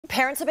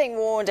Parents are being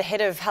warned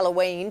ahead of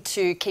Halloween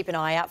to keep an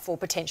eye out for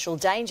potential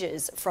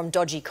dangers, from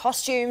dodgy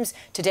costumes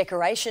to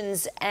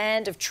decorations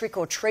and of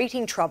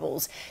trick-or-treating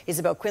troubles.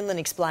 Isabel Quinlan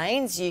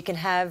explains you can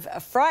have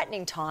a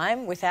frightening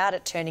time without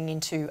it turning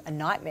into a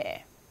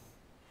nightmare.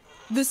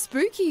 The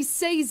spooky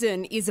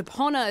season is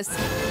upon us,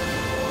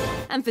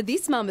 and for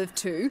this mum of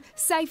two,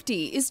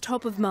 safety is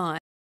top of mind.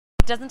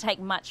 It doesn't take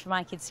much for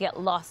my kids to get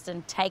lost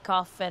and take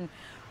off and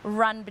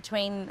run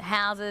between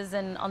houses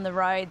and on the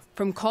roads.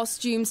 From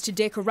costumes to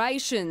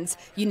decorations,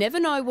 you never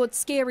know what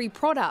scary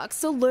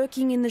products are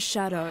lurking in the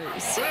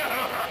shadows.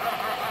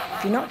 If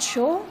you're not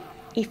sure,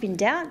 if in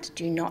doubt,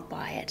 do not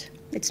buy it.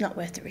 It's not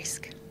worth the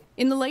risk.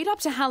 In the lead up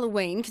to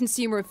Halloween,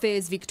 Consumer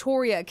Affairs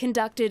Victoria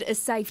conducted a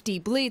safety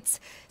blitz.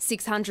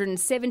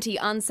 670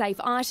 unsafe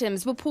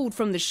items were pulled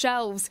from the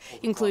shelves,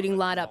 including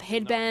light-up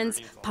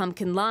headbands,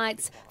 pumpkin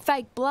lights,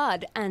 fake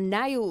blood and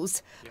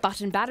nails.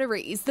 Button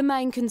batteries, the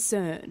main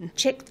concern.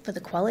 Check for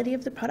the quality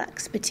of the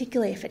products,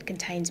 particularly if it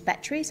contains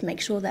batteries.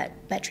 Make sure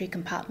that battery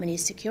compartment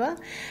is secure.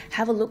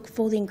 Have a look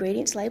for the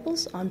ingredients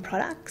labels on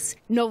products.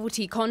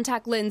 Novelty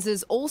contact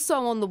lenses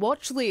also on the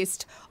watch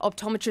list.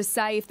 Optometrists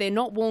say if they're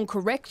not worn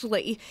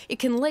correctly, it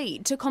can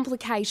lead to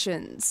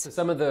complications. So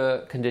some of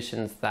the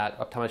conditions that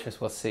optometrists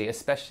will see,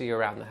 especially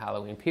around the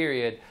Halloween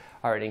period,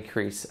 are an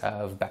increase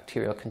of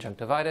bacterial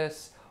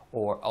conjunctivitis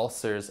or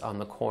ulcers on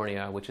the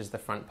cornea, which is the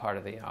front part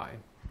of the eye.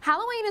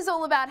 Halloween is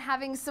all about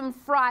having some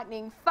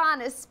frightening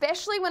fun,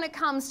 especially when it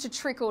comes to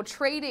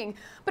trick-or-treating.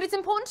 But it's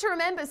important to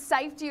remember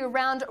safety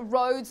around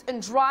roads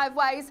and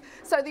driveways,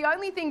 so the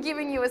only thing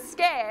giving you a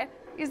scare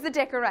is the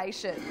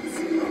decorations.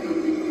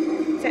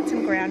 Set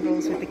some ground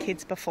rules with the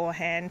kids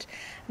beforehand,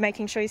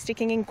 making sure you're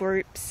sticking in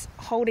groups,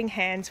 holding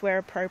hands where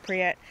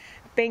appropriate,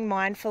 being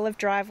mindful of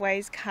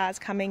driveways, cars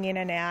coming in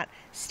and out,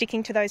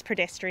 sticking to those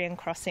pedestrian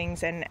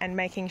crossings and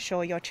making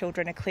sure your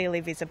children are clearly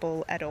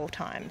visible at all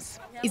times.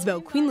 Isabel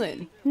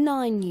Quinlan,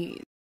 9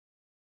 News.